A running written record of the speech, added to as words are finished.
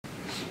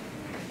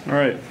All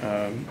right,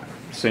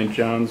 St.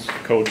 John's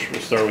coach,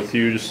 we'll start with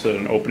you, just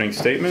an opening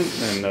statement,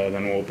 and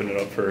then we'll open it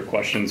up for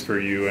questions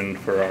for you and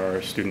for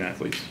our student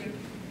athletes.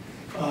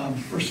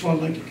 First of all,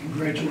 I'd like to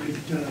congratulate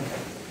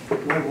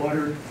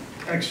Whitewater,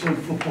 excellent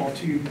football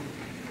team,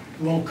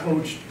 well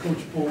coached. Coach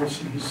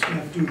Bowles and his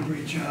staff do a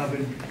great job,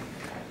 and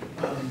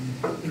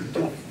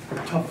they're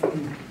tough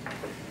group,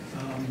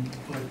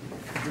 but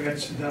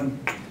congrats to them.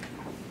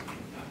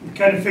 We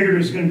kind of figured it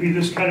was going to be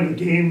this kind of a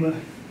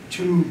game,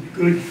 two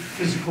good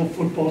physical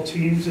football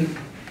teams,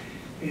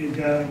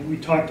 and we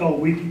talked all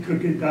week. It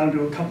could get down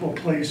to a couple of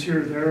plays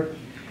here or there,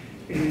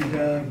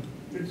 and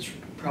it's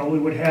probably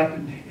what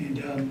happened.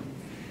 And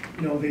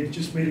you know, they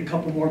just made a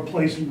couple more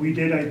plays than we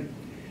did.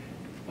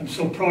 I'm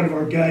so proud of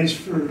our guys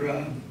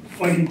for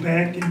fighting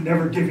back and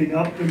never giving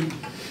up and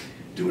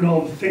doing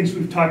all the things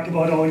we've talked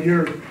about all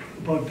year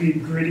about being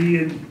gritty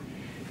and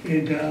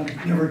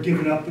never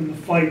giving up in the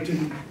fight.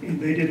 And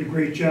they did a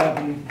great job.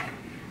 And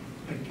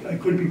I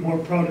couldn't be more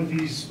proud of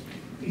these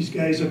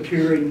guys up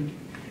here and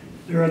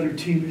their other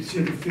team. It's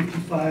in the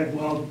 55,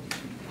 well,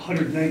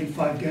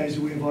 195 guys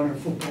that we have on our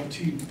football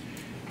team.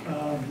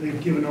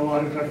 They've given a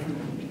lot of effort,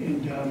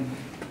 and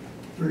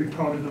very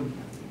proud of them.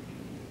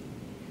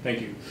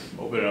 Thank you.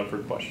 Open it up for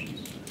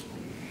questions.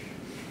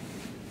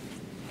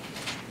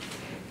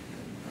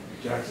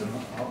 Jackson,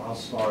 I'll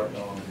start.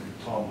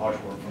 Tom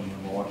Hushworth from the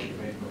Milwaukee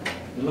paper.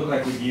 It looked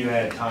like when you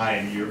had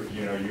time, you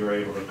were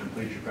able to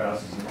complete your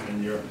passes,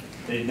 and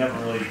they never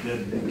really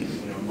did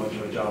much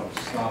of a job of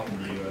stopping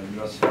you. And you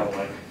must felt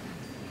like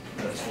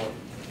that's what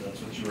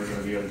you were going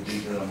to be able to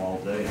do to them all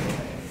day.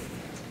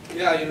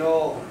 Yeah,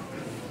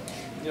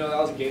 that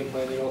was a game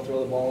plan.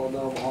 Throw the ball in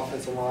them.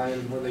 Offensive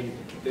line, when they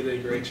did a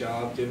great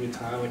job, give me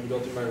time. I can go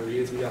through my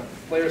reads. We got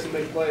players who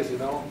make plays. You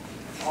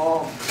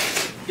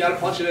got to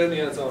punch it in the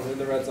end zone, in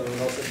the red zone.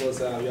 Simple as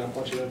that. You got to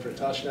punch it in for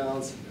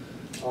touchdowns.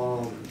 I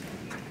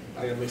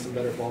got to make some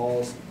better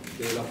balls.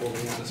 Get it up over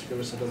the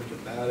scrimmage so it doesn't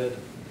get batted.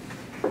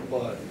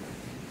 But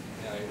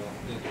yeah,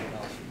 didn't do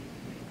enough.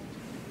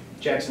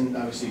 Jackson,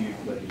 obviously,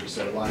 like you just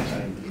said, a lot of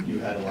time, you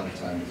had a lot of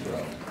time to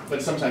throw.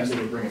 But sometimes they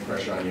were bringing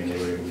pressure on you and they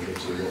were able to get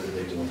to you. What were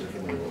they doing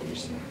differently? What were you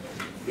seeing?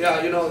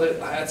 Yeah,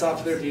 hats off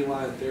to their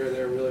D-line.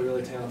 They're really,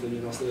 really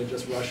talented, so they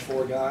just rush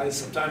four guys.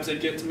 Sometimes they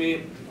get to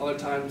me, other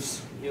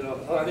times, I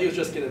think it was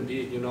just getting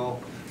beat, and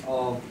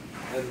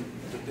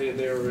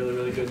they were really,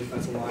 really good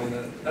defensive line.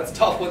 That's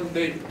tough when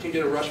they can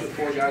get a rush with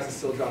four guys and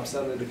still drop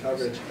 7 into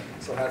coverage.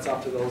 So hats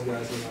off to those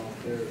guys,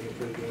 they're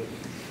pretty good.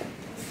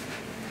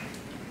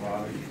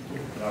 Ravi,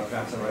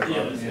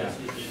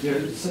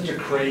 it's such a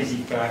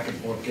crazy back and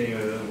forth game.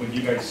 When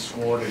you guys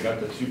scored and got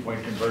the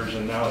 2-point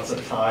conversion, now it's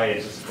a tie.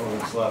 It's just 4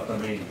 minutes left. I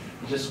mean,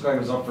 it just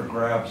was up for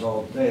grabs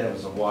all day. It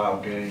was a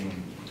wild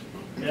game.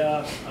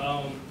 Yeah,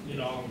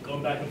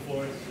 going back and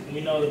forth.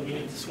 We know that we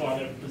need to score on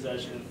every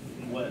possession.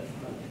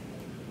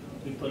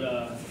 We put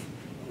a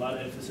lot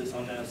of emphasis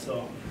on that.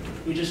 So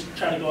we just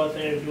try to go out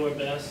there and do our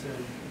best,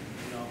 and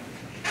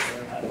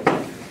we're happy.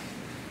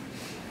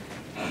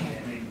 I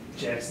mean,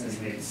 Jackson has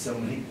made so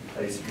many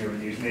plays for you.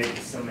 He's made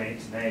so many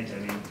tonight. I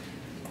mean,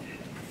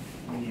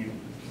 when you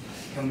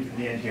come to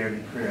the end here of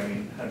your career, I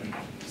mean,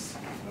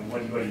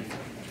 what are you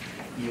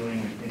feeling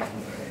and thinking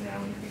about right now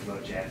when you think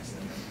about Jackson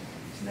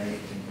tonight?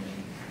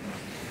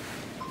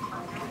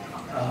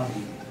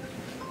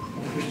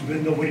 There's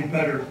been nobody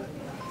better,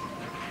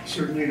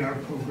 certainly in our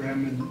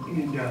program,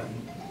 and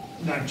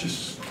not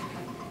just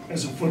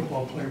as a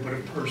football player, but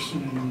a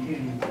person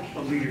in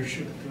a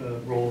leadership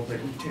role that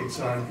he takes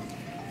on.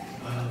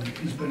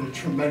 He's been a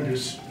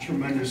tremendous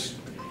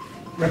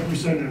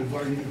representative of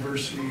our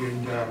university,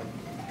 and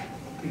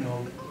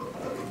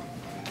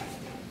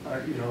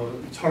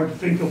it's hard to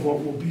think of what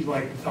we'll be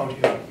like without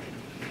him.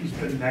 He's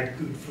been that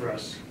good for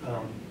us,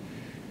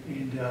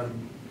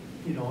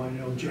 I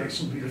know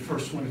Jackson will be the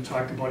first one to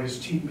talk about his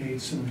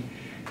teammates and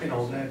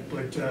all that,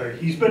 but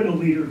he's been the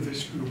leader of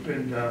this group,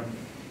 and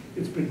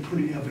it's been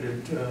pretty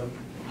evident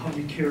how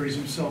he carries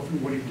himself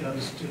and what he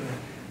does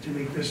to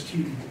make this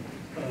team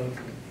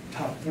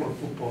top 4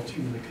 football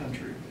team in the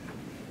country.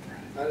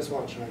 I just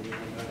want to try and get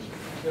that.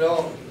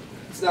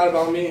 It's not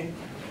about me.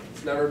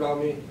 It's never about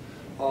me.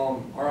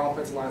 Our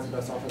offensive line is the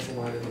best offensive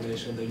line in the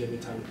nation. They give me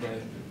time to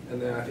play.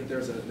 And then I think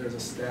there's a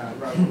stat.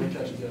 Rob, how many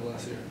catches did he have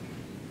last year?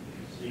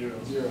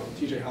 0.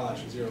 TJ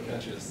Hodge, 0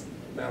 catches.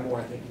 Matt Moore,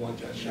 I think 1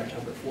 catch. Shaq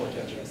Kemper, 4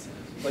 catches.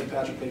 Blake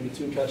Patrick, maybe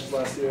 2 catches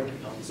last year.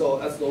 So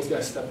that's those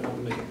guys stepping up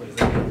and making plays.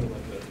 They really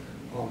look good.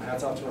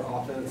 Hats off to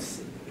our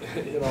offense.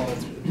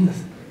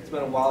 It's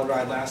been a wild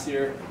ride last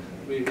year.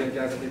 We had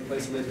guys that made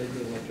plays and they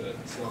really look good.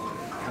 So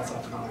hats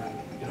off to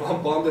them.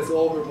 I'm bummed it's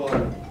over, but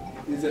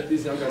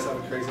these young guys have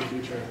a crazy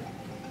future.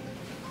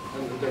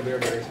 And they're very,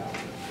 very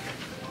talented.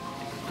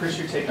 Chris,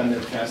 your take on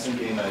their passing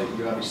game?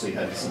 You obviously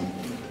had some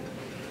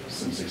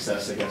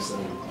success against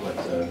them.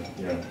 What's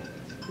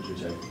your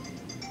take?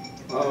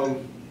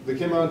 They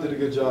came out and did a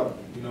good job.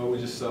 We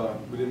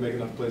didn't make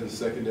enough plays in the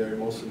secondary,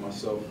 mostly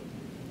myself.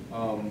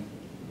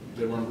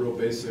 They run real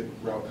basic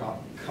route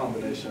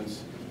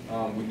combinations.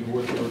 We knew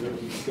what they were going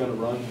to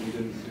run. We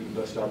didn't do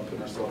the best job of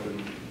putting ourselves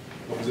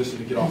a position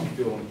to get off the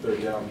field on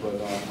third down, but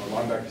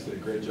our linebackers did a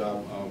great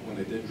job when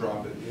they did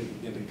drop it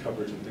into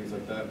coverage and things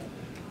like that.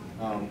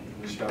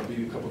 We just got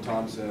beat a couple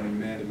times and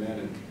man-to-man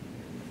and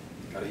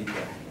got to eat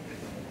that.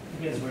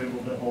 You guys were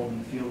able to hold in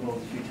the field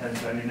goals a few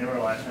times, but I mean, there were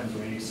a lot of times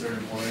where you sort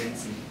of were in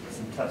some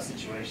tough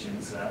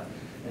situations.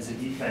 As a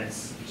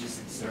defense,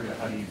 just sort of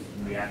how do you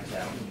react to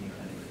that when you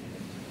kind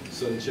of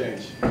Sudden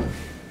change.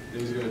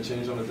 Things are going to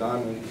change on a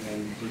dime,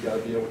 and we got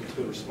to be able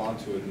to respond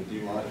to it. And the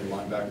D-line and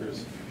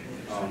linebackers,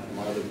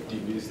 my other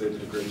DBs, they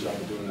did a great job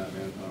of doing that,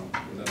 man.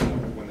 And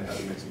then when they had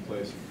to make some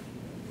plays.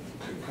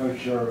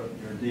 Coach, your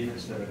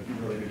defense did a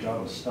really good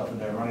job of stuffing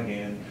that running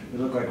game. It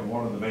looked like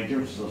one of the major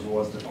differences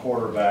was the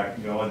quarterback,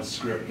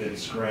 unscripted,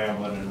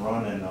 scrambling and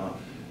running.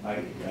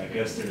 I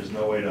guess there's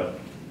no way to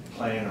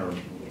plan or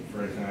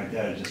for anything like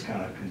that. It just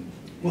kind of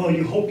Well,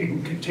 you hope you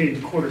can contain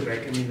the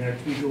quarterback. I mean, that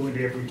we go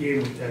into every game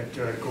with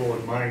that goal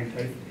in mind.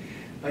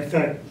 I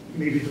thought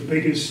maybe the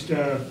biggest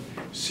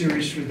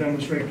series for them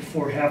was right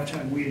before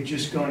halftime. We had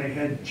just gone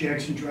ahead.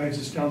 Jackson drives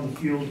us down the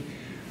field.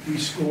 We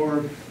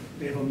score.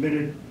 They have a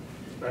minute.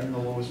 I don't know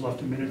what was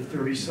left, a minute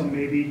 30-some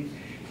maybe,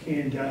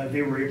 and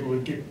they were able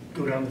to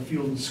go down the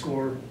field and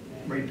score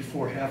right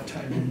before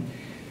halftime. And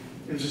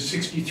it was a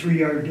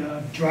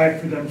 63-yard drive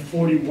for them.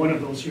 41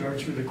 of those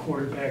yards for the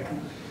quarterback,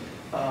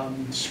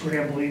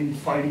 scrambling,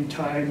 fighting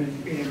time,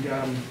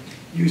 and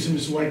using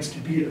his legs to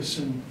beat us.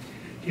 And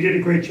he did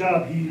a great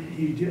job.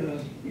 He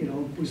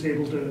was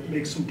able to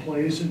make some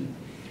plays, and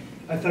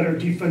I thought our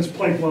defense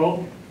played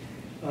well.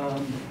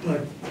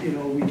 But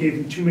we gave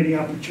them too many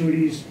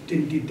opportunities,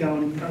 didn't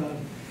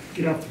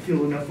get off the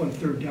field enough on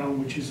third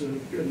down, which is a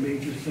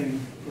major thing.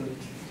 But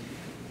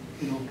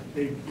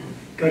they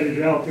gutted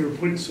it out. They were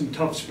put in some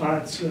tough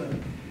spots.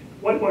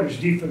 Whitewater's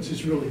defense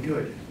is really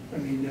good. I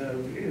mean,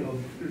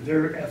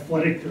 they're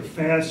athletic, they're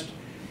fast.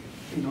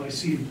 I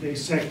see they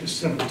sacked us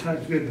 7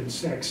 times. We have been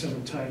sacked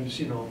 7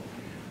 times,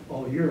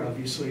 all year,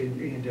 obviously,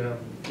 and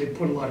they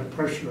put a lot of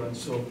pressure on.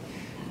 So,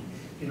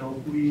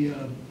 we.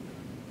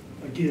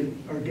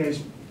 Again, our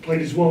guys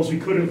played as well as we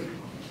could have.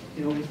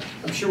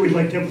 I'm sure we'd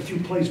like to have a few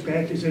plays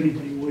back as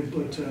anybody would,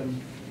 but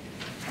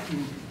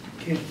we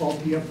can't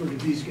fault the effort of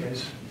these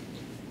guys.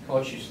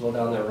 Coach, you slow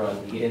down their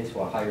run, you get into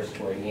a higher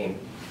scoring game,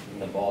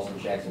 and the ball's in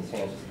Jackson's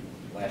hands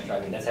last drive.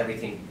 I mean, that's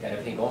everything, got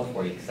everything going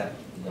for you except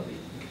W.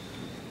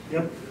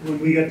 Yep, when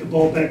we got the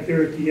ball back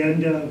there at the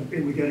end,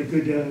 and we got a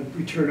good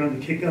return on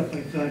the kickoff,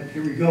 I thought,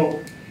 here we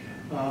go.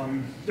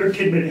 Their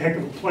kid made a heck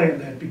of a play on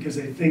that because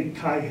I think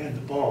Kai had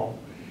the ball.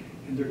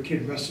 And their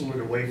kid wrestled it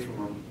away from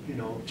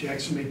him.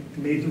 Jackson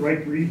made the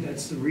right read.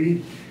 That's the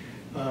read.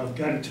 Got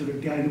it to the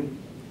guy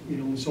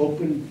that was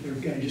open. Their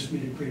guy just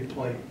made a great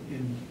play.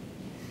 And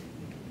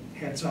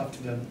hats off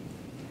to them.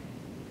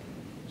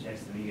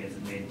 Jackson, you guys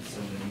have made so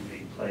many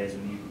big plays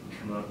when you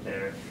come up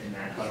there in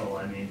that huddle.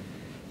 I mean,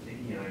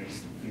 you're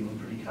feeling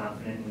pretty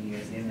confident when you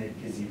guys get in there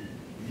because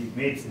you've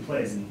made some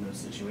plays in those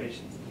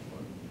situations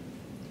before.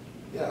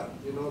 Yeah,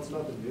 it's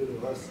nothing new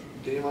to us.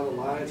 Game on the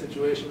line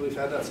situation, we've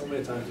had that so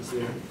many times this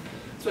year.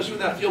 Especially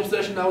with that field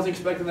position, I wasn't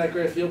expecting that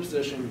great field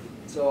position.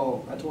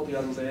 So I told the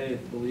guys, hey,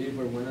 believe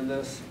we're winning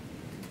this.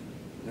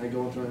 And I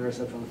go and throw an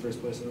interception on the first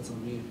play, so that's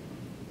on me.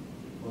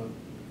 But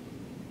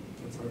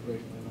that's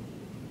heartbreaking,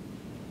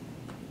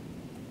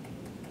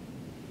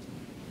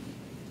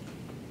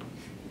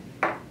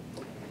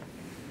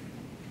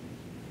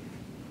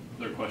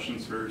 Other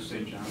questions for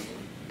St. John's?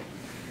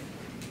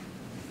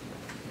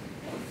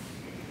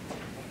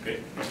 Okay.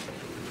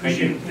 Thank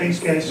you. Thanks,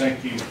 guys.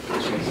 Thank you.